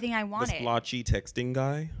was everything I The wanted. splotchy texting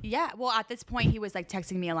guy. Yeah. Well, at this point, he was like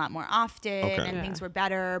texting me a lot more often, Okay. and Yeah. things were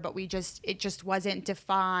better. But it just wasn't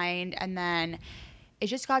defined. And then it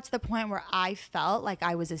just got to the point where I felt like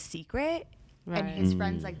I was a secret. And Right. his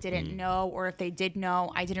friends like didn't know, or if they did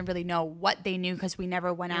know, I didn't really know what they knew because we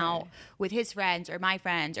never went out with his friends or my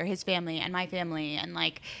friends or his family and my family, and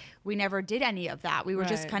like we never did any of that. We were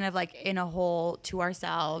just Right. kind of like in a hole to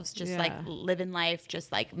ourselves, just like Yeah. living life,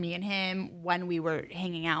 just like me and him when we were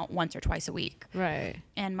hanging out once or twice a week. Right.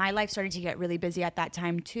 And my life started to get really busy at that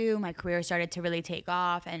time too. My career started to really take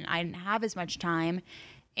off, and I didn't have as much time,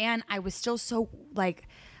 and I was still so like,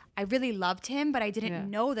 I really loved him, but I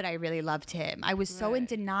didn't know that I really loved him. I was so in Right.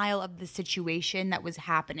 denial of the situation that was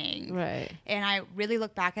happening. Right. And I really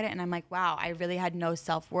look back at it and I'm like, wow, I really had no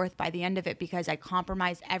self-worth by the end of it because I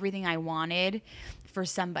compromised everything I wanted for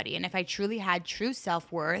somebody. And if I truly had true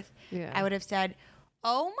self-worth, Yeah. I would have said,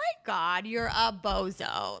 oh my God, you're a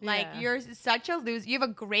bozo. Like, Yeah. you're such a loser. You have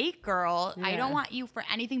a great girl. I Yeah. don't want you for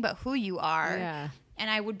anything but who you are. Yeah. And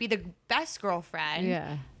I would be the best girlfriend.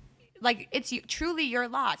 Yeah. Like, it's truly your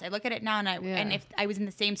loss. I look at it now, and Yeah. and if I was in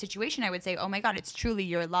the same situation, I would say, oh my God, it's truly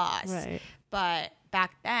your loss. Right. But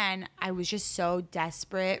back then, I was just so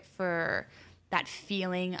desperate for that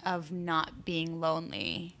feeling of not being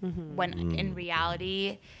lonely. When in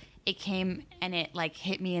reality, it came and it like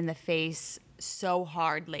hit me in the face so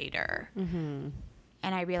hard later. And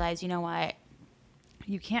I realized, you know what?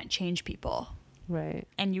 You can't change people. Right.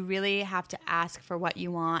 And you really have to ask for what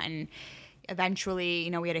you want. And eventually,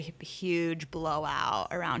 we had a huge blowout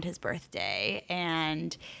around his birthday,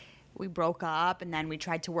 and we broke up, and then we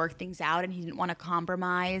tried to work things out, and he didn't want to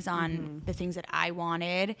compromise on the things that I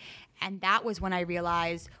wanted. And that was when I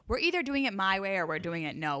realized we're either doing it my way or we're doing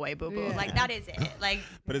it no way, boo-boo. Yeah. Like, that is it. Like,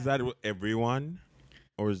 But is that everyone,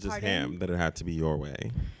 or is just Pardon? him that it had to be your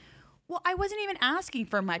way? well, I wasn't even asking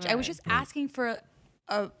for much. I was Right. just asking for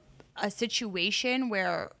a situation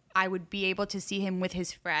where I would be able to see him with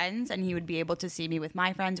his friends, and he would be able to see me with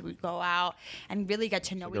my friends. We'd go out and really get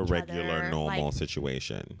to know Like a each regular, other. normal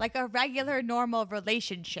situation. Like a regular, normal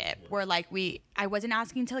relationship where like I wasn't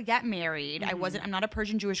asking to get married. I'm not a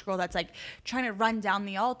Persian Jewish girl that's like trying to run down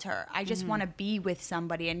the altar. I just want to be with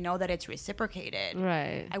somebody and know that it's reciprocated.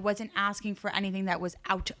 Right. I wasn't asking for anything that was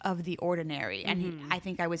out of the ordinary. And I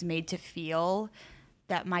think I was made to feel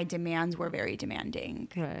that my demands were very demanding.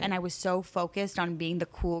 Right. And I was so focused on being the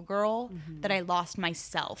cool girl that I lost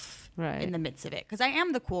myself Right. in the midst of it. Because I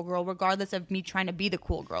am the cool girl, regardless of me trying to be the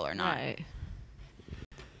cool girl or not. Right.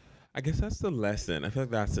 I guess that's the lesson. I feel like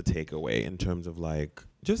that's the takeaway in terms of like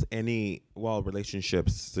just any,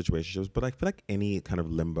 relationships, situationships, but I feel like any kind of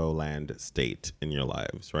limbo land state in your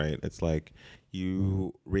lives, right? It's like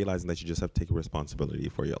you realizing that you just have to take responsibility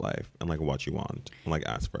for your life and like what you want and like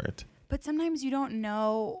ask for it. But sometimes you don't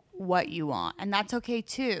know what you want, and that's okay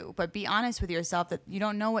too. But be honest with yourself that you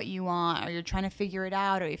don't know what you want, or you're trying to figure it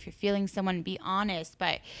out, or if you're feeling someone, be honest.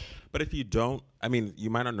 But if you don't, you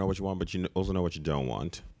might not know what you want, but you also know what you don't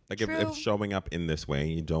want. Like if True. showing up in this way,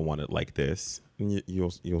 you don't want it like this, and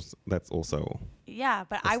you'll that's also Yeah,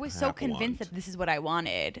 but That's I was so what I convinced want. that this is what I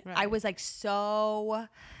wanted. I Right. was like so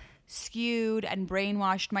skewed and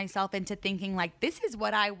brainwashed myself into thinking like this is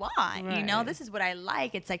what I want. You know, Right. this is what I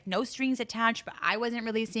like. It's like no strings attached, but I wasn't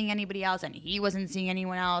really seeing anybody else and he wasn't seeing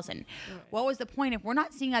anyone else. And what was the point if we're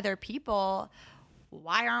not seeing other people?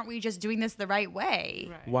 Why aren't we just doing this the right way?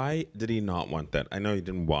 Right. Why did he not want that? I know he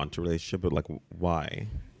didn't want a relationship, but like, why?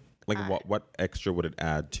 Like, what extra would it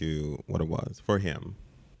add to what it was for him?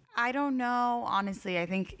 I don't know. Honestly, I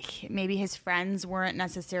think maybe his friends weren't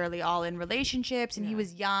necessarily all in relationships and he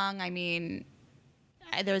was young. I mean,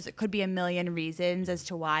 could be a million reasons as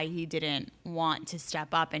to why he didn't want to step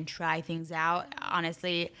up and try things out.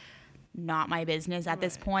 Honestly, not my business at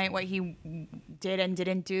this point what he did and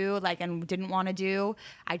didn't do, like, and didn't want to do.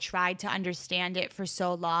 I tried to understand it for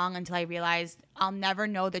so long until I realized I'll never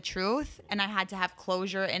know the truth, and I had to have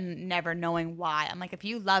closure in never knowing why. I'm like, if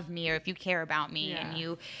you love me or if you care about me and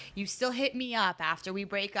you still hit me up after we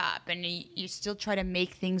break up and you still try to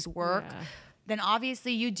make things work, then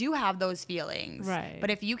obviously you do have those feelings. Right. But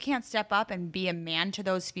if you can't step up and be a man to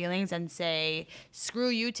those feelings and say, screw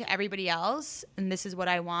you to everybody else, and this is what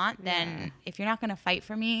I want, then if you're not going to fight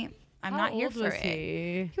for me, I'm How not here old for was it.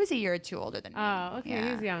 He? He was a year or two older than me. Oh, okay.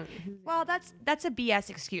 Yeah. He's young. Well, that's a BS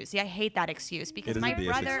excuse. See, I hate that excuse because It is my a BS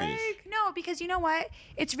brother. excuse. No, because you know what?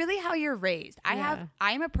 It's really how you're raised.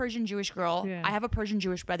 I'm a Persian Jewish girl. Yeah. I have a Persian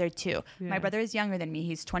Jewish brother too. Yeah. My brother is younger than me.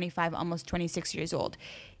 He's 25, almost 26 years old.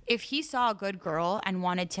 If he saw a good girl and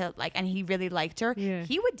wanted to and he really liked her,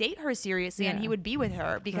 he would date her seriously and he would be with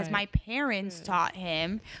her because Right. my parents taught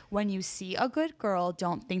him, when you see a good girl,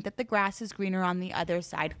 don't think that the grass is greener on the other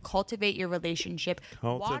side. Cultivate your relationship.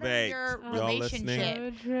 Water Cultivate. your Y'all listening?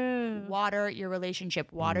 relationship. So true. Water your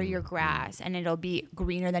relationship, water your grass, and it'll be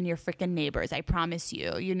greener than your freaking neighbors. I promise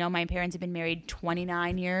you. You know, my parents have been married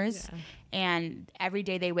 29 years, and every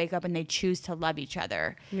day they wake up and they choose to love each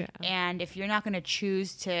other. Yeah. And if you're not going to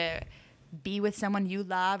choose to be with someone you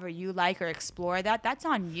love or you like or explore that, that's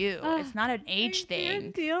on you. It's not an age I thing.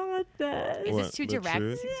 can't deal with this. Is What, this too the direct,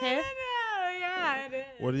 truth? Tiff? Yeah, it is.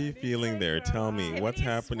 What are you feeling there? Tell me. What's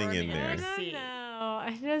happening in squirming there? in her seat. No,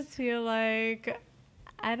 I just feel like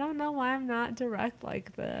I don't know why I'm not direct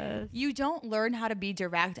like this. You don't learn how to be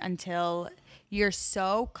direct until you're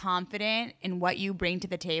so confident in what you bring to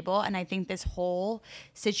the table. And I think this whole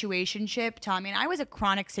situationship, Tommy, and I was a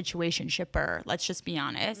chronic situationshipper. Let's just be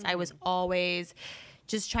honest. I was always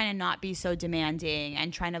just trying to not be so demanding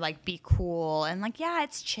and trying to like be cool and like, yeah,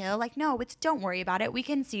 it's chill. Like, no, don't worry about it. We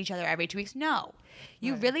can see each other every 2 weeks. No.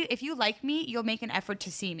 You really, if you like me, you'll make an effort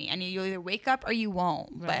to see me and you'll either wake up or you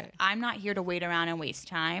won't. But Right. I'm not here to wait around and waste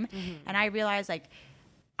time. And I realized like,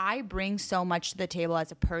 I bring so much to the table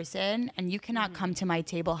as a person, and you cannot come to my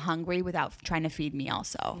table hungry without trying to feed me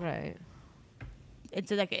also. Right.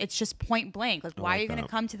 It's just point blank. Like, why like are you going to that.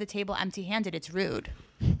 come to the table empty-handed? It's rude.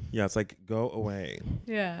 Yeah, it's like, go away.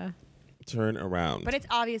 Yeah. Turn around. But it's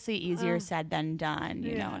obviously easier said than done.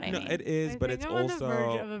 You know Yeah. what I no, mean? it is, I but think it's I'm on the verge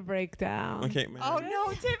also... of a breakdown. Okay, man. Oh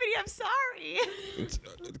no, Tiffany, I'm sorry.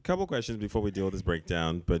 A couple questions before we deal with this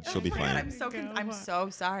breakdown, but she'll be Oh my God, fine. I'm so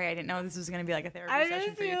sorry. I didn't know this was going to be like a therapy I session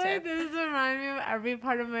just for you, feel like Tiff. this reminds me of every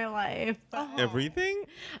part of my life. Everything?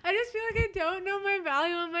 I just feel like I don't know my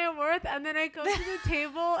value and my worth, and then I go to the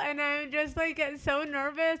table and I just like get so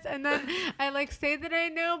nervous, and then I like say that I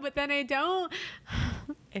know, but then I don't.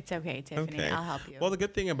 It's okay, Tiffany. Okay. I'll help you. Well, the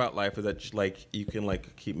good thing about life is that like you can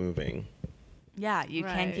like keep moving. yeah, you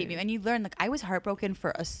can keep me. Right. And you learn, like, I was heartbroken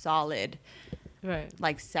for a solid Right.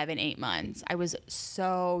 like 7-8 months. I was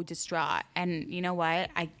so distraught, and you know what,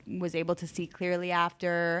 I was able to see clearly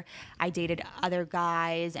after. I dated other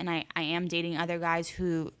guys, and I am dating other guys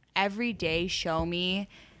who every day show me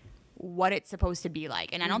what it's supposed to be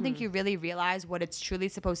like. And I don't think you really realize what it's truly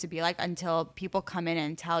supposed to be like until people come in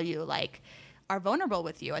and tell you, like, are vulnerable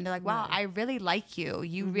with you, and they're like, wow, I really like you,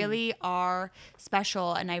 you really are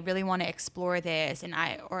special, and I really want to explore this, and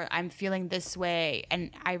I'm feeling this way.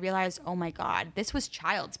 And I realized, oh my God, this was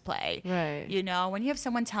child's play. Right. You know, when you have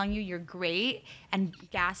someone telling you you're great and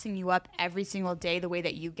gassing you up every single day the way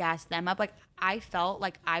that you gas them up, like, I felt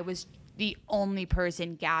like I was the only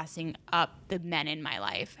person gassing up the men in my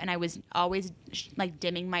life, and I was always like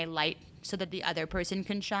dimming my light so that the other person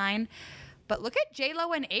can shine. But look at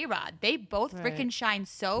J-Lo and A-Rod. They both Right. freaking shine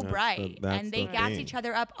so bright. that's And they the gas thing. each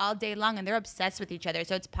other up all day long, and they're obsessed with each other.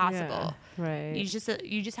 So it's possible. Yeah, right.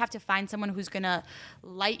 You just have to find someone who's going to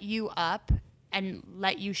light you up and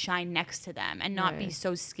let you shine next to them, and not be Right.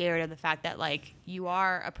 so scared of the fact that, like, you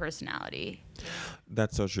are a personality.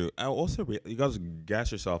 That's so true. I also you guys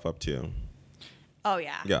gas yourself up too. Oh,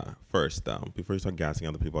 yeah. Yeah, first though, before you start gassing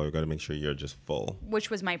other people, you got to make sure you're just full. Which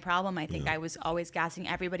was my problem. I think I was always gassing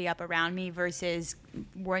everybody up around me versus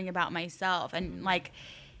worrying about myself. And like,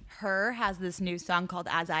 Her has this new song called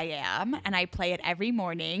As I Am, and I play it every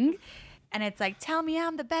morning. And it's like, tell me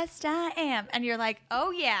I'm the best I am. And you're like,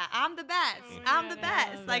 oh yeah, I'm the best. I'm the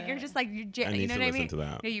best. Like, you're just like, you know what I mean? To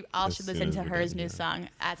that You all should listen to Her's new done, song,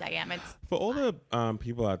 As I Am. It's for all the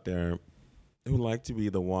people out there who like to be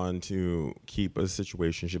the one to keep a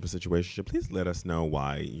situationship, please let us know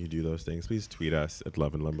why you do those things. Please tweet us at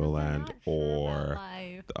Love in Limboland or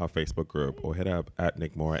our Facebook group, or hit up at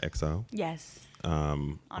Nick Mora XO. yes.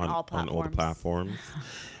 On all the platforms.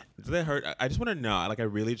 Does that hurt? I just want to know. Like, I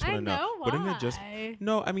really just want to know. Wouldn't it just?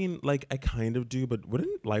 No, I mean, like, I kind of do, but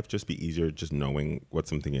wouldn't life just be easier just knowing what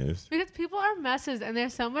something is? Because people are messes, and they're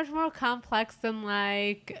so much more complex than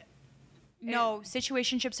like. No,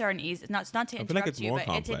 situationships are an easy. It's not to interrupt you,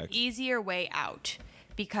 but it's an easier way out.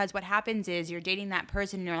 Because what happens is you're dating that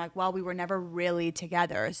person and you're like, well, we were never really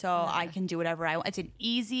together, so I can do whatever I want. It's an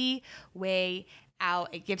easy way out.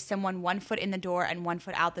 It gives someone 1 foot in the door and 1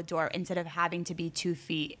 foot out the door instead of having to be 2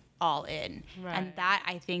 feet all in. Right. And that,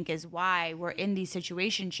 I think, is why we're in these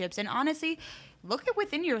situationships. And honestly, look at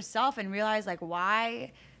within yourself and realize, like,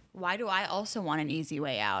 why do I also want an easy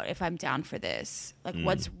way out if I'm down for this? Like,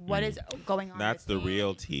 what is going on? That's the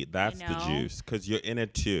real tea. That's the juice, because you're in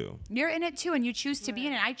it too. You're in it too, and you choose to be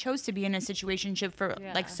in it. I chose to be in a situationship for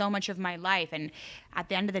like so much of my life, and at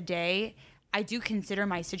the end of the day, I do consider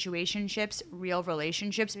my situationships real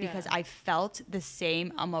relationships because I felt the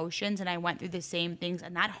same emotions and I went through the same things,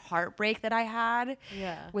 and that heartbreak that I had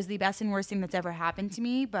was the best and worst thing that's ever happened to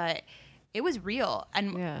me, but it was real.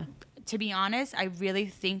 And to be honest, I really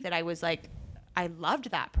think that I was like, I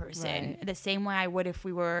loved that person the same way I would if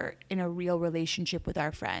we were in a real relationship with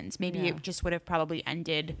our friends. Maybe it just would have probably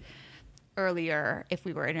ended earlier if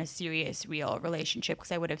we were in a serious, real relationship,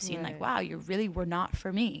 because I would have seen like, wow, you really were not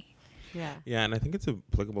for me. Yeah, and I think it's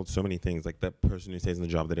applicable to so many things. Like that person who stays in the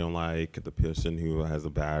job they don't like, the person who has a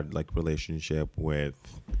bad like relationship with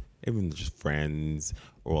even just friends,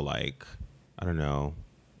 or like, I don't know,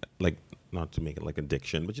 like, not to make it like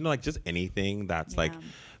addiction, but like just anything that's like,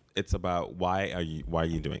 it's about why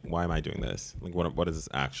am I doing this? Like, what is this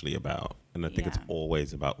actually about? And I think it's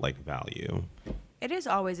always about like value. It is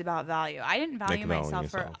always about value. I didn't value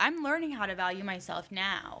myself I'm learning how to value myself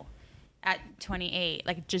now at 28,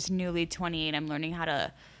 like just newly 28. I'm learning how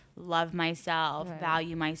to love myself,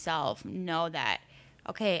 value myself, know that,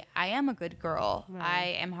 okay, I am a good girl.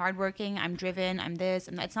 I am hardworking. I'm driven. I'm this.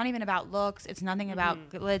 And it's not even about looks. It's nothing about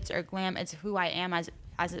glitz or glam. It's who I am as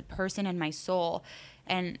a person and my soul.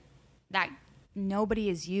 And that nobody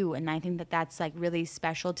is you. And I think that that's like really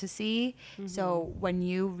special to see. So when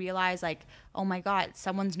you realize like, oh my God,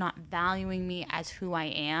 someone's not valuing me as who I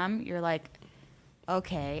am, you're like,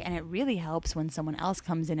 okay. And it really helps when someone else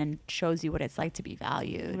comes in and shows you what it's like to be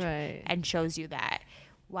valued and shows you that,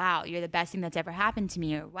 wow, you're the best thing that's ever happened to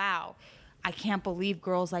me, or wow, I can't believe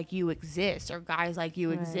girls like you exist, or guys like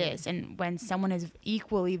you exist. And when someone is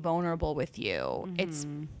equally vulnerable with you, it's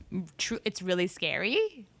true. It's really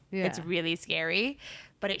scary. It's really scary,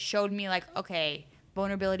 but it showed me like, okay,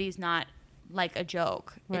 vulnerability is not like a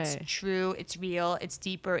joke. It's true. It's real. It's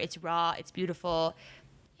deeper. It's raw. It's beautiful.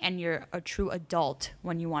 And you're a true adult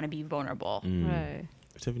when you want to be vulnerable.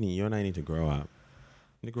 Tiffany, you and I need to grow up.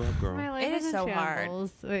 You grow up, girl. My life it is so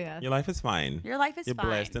shambles. hard. Your life is fine. Your life is You're fine.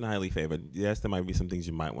 You're blessed and highly favored. Yes, there might be some things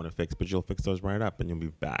you might want to fix, but you'll fix those right up and you'll be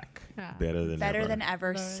back. Better than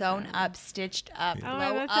ever. Sewn up, stitched up, glow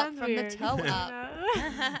up from weird. the toe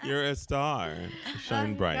up. You're a star.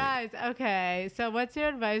 Shine bright. Guys, okay. So what's your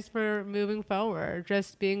advice for moving forward?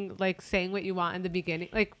 Just being like saying what you want in the beginning,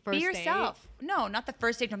 like first Be yourself. date? No, not the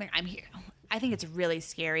first date. I'm like, I'm here. I think it's really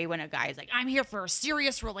scary when a guy's like, I'm here for a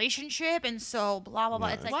serious relationship, and so blah blah blah.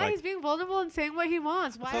 Yeah, it's like, why he's being vulnerable and saying what he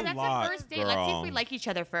wants? Why? That's the first date. Let's see if we like each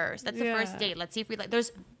other first. That's the first date. Let's see if we like.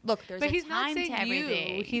 There's but a he's time not saying to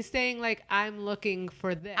everything. you. He's saying like, I'm looking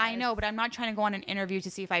for this. I know, but I'm not trying to go on an interview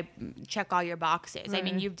to see if I check all your boxes. I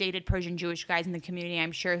mean, you've dated Persian Jewish guys in the community,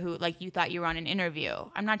 I'm sure, who like you thought you were on an interview.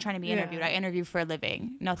 I'm not trying to be interviewed. I interview for a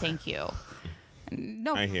living. No, thank you.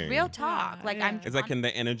 No, real talk. Yeah, like yeah. I'm. It's like, can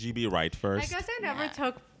the energy be right first? I guess I never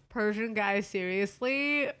took Persian guys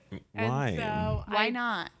seriously. Why? And so Why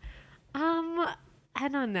not? I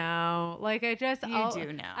don't know. Like I just You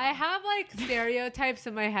do know. I have like stereotypes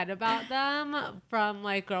in my head about them from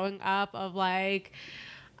like growing up of like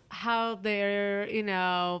how they're,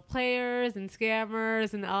 players and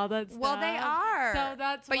scammers and all that stuff. Well, they are. So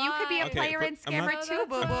that's But why. you could be a player but and I'm scammer not- too,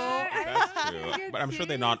 boo boo. That's true. But I'm sure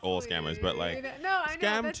they're not all scammers, but like, No, I know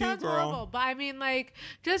scam that too, sounds girl. horrible. But I mean, like,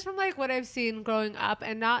 just from like what I've seen growing up,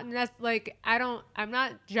 and not like I'm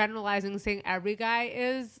not generalizing saying every guy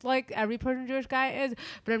is like every Persian Jewish guy is,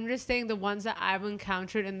 but I'm just saying the ones that I've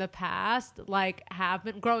encountered in the past, like, have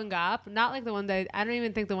been growing up. Not like the ones that I don't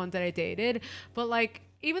even think the ones that I dated, but like.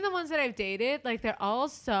 Even the ones that I've dated, like, they're all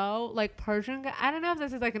so, like, Persian guys. I don't know if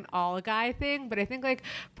this is, like, an all-guy thing, but I think, like,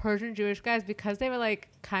 Persian Jewish guys, because they were, like,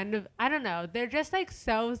 kind of, I don't know. They're just, like,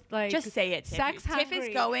 so, like... Just say it, Tiff. Sex hungry. Tiff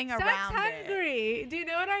is going sex around hungry. Do you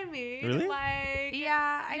know what I mean? Really? Like...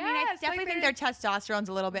 Yeah, I mean, I yes, definitely like think their testosterone's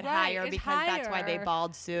a little bit Right, higher it's because that's why they higher.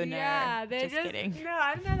 bald sooner. Yeah, they're just kidding. No,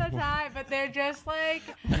 I don't know that's high, but they're just, like...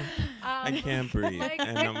 I can't breathe, Like,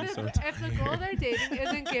 and if I'm the, so if the tired. girl they're dating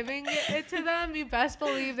isn't giving it to them, you best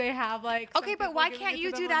believe they have, like... some Okay, but people why giving can't it to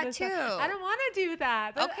you them do on that the side. too? I don't want to do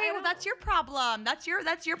that. Okay, well, that's your problem. That's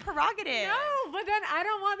your prerogative. No, but then I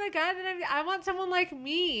don't want the guy that I want someone like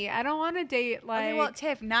me. I don't want to date like... Okay, well,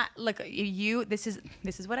 Tiff, look. This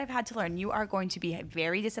is what I've had to learn. You are going to be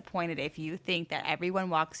very disappointed if you think that everyone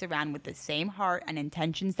walks around with the same heart and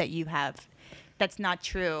intentions that you have. That's not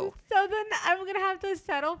true. So then I'm going to have to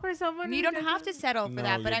settle for someone You who don't doesn't- have to settle for No,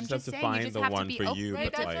 that, but you I'm just just have to saying you find just the have to one be for open you, to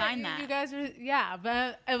but, That's like- find what that. you guys were, yeah,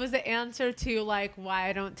 but it was the answer to like why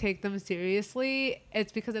I don't take them seriously.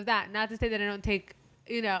 It's because of that. Not to say that I don't take,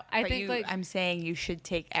 I But think like I'm saying you should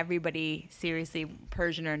take everybody seriously,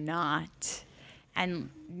 Persian or not, and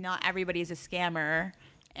not everybody is a scammer.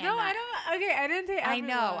 And no, I don't. Okay, I didn't say. I Everyone.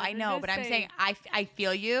 know, I'm but just I'm saying I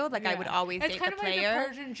feel you. Like I would Yeah. always it's date kind the of like player. the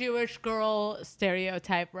Persian Jewish girl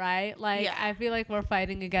stereotype, right? Like Yeah. I feel like we're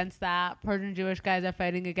fighting against that. Persian Jewish guys are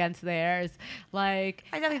fighting against theirs. Like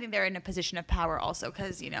I definitely think they're in a position of power also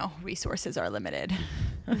because resources are limited.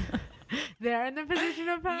 they're in the position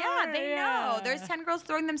of power. Yeah, they know. There's 10 girls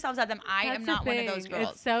throwing themselves at them. I That's am the not one of those thing.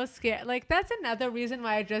 girls. It's so scary. Like that's another reason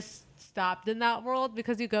why I just stopped in that world,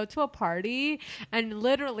 because you go to a party and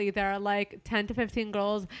literally there are like 10 to 15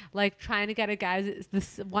 girls like trying to get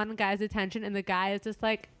this one guy's attention, and the guy is just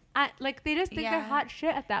like they just think they're Yeah. hot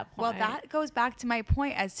shit at that Well, point. that goes back to my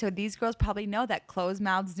point as to these girls probably know that closed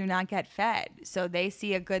mouths do not get fed. So they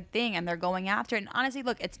see a good thing and they're going after it. And honestly,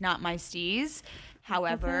 look, it's not my steez. That's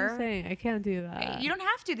what I'm However, saying. I can't do that. you don't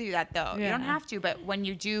have to do that though. You don't Yeah. have to. But when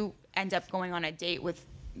you do end up going on a date with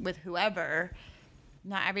whoever,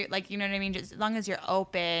 not every, like, you know what I mean? Just as long as you're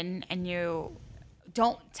open and you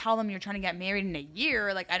don't tell them you're trying to get married in a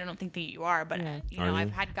year. Like, I don't think that you are, but Yeah. you know, Are you?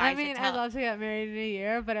 I've had guys I mean, that I'd tell. love to get married in a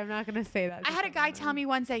year, but I'm not gonna say that. I to had a guy someone. tell me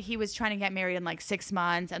once that he was trying to get married in like 6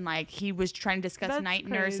 months, and like he was trying to discuss That's night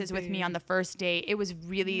nurses with me crazy. on the first date. It was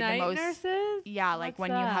really Night the most. nurses? Yeah, like What's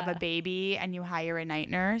when you have a that? baby and you hire a night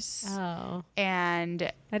nurse, Oh, and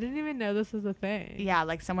I didn't even know this was a thing. yeah,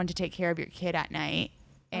 like someone to take care of your kid at night.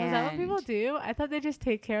 Oh, is that what people do? I thought they just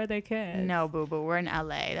take care of their kids. No, boo boo, we're in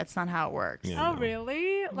LA. That's not how it works. Yeah. Oh,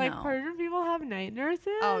 really? Like No. Persian people have night nurses?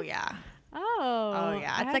 Oh yeah. Oh. Oh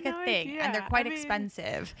yeah, I it's had like a no thing, idea. and they're quite I mean,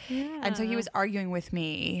 expensive. And so he yeah. was arguing with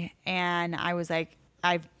me, and I was like,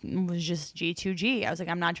 I was just G2G. I was like,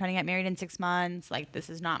 I'm not trying to get married in 6 months. Like, this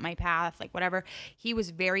is not my path. Like, whatever. He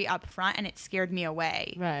was very upfront, and it scared me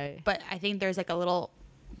away. Right. But I think there's like a little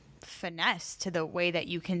finesse to the way that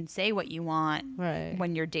you can say what you want Right.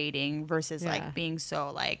 when you're dating versus Yeah. like being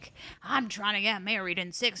so like, I'm trying to get married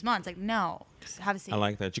in 6 months. Like, no, just have a seat. I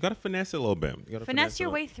like that. You gotta finesse it a little bit. You gotta finesse your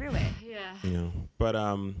it. way through it. Yeah. But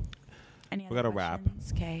Any We other gotta wrap.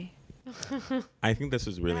 questions? Okay. I think this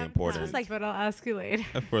is really important was like- but I'll ask you later.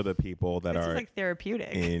 for the people that This are is like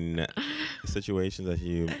therapeutic. in situations that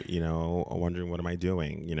you are wondering, what am I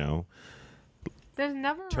doing? There's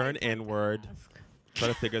never a Turn right time to inward. ask. Try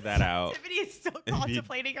to figure that out. Tiffany is still If you-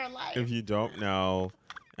 contemplating her life. If you don't know,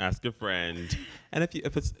 ask a friend. And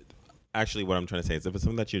if it's actually, what I'm trying to say is, if it's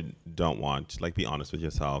something that you don't want, like, be honest with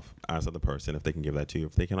yourself. Ask the other person if they can give that to you.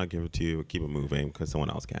 If they cannot give it to you, keep it moving because someone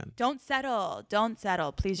else can. Don't settle. Don't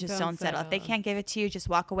settle. Please just Don't don't settle. If they settle. can't give it to you, just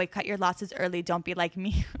walk away. Cut your losses early. Don't be like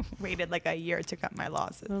me. Waited like a year to cut my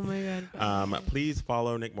losses. Oh my god. Please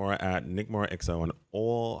follow Nick Mora at Nick Mora XO on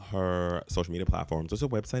all her social media platforms. What's her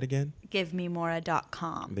website again?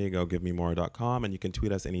 GiveMeMora.com. There you go, givememora.com. And you can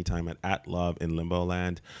tweet us anytime at Love in Limbo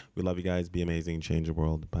Land. We love you guys. Be amazing. Change the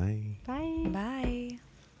world. Bye. Bye. Bye.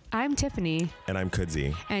 I'm Tiffany, And I'm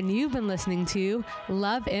Kudzi. and you've been listening to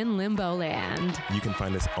Love in Limbo Land. You can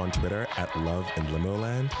find us on Twitter at Love in Limbo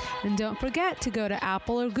Land. And don't forget to go to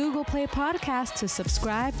Apple or Google Play Podcasts to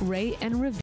subscribe, rate, and review.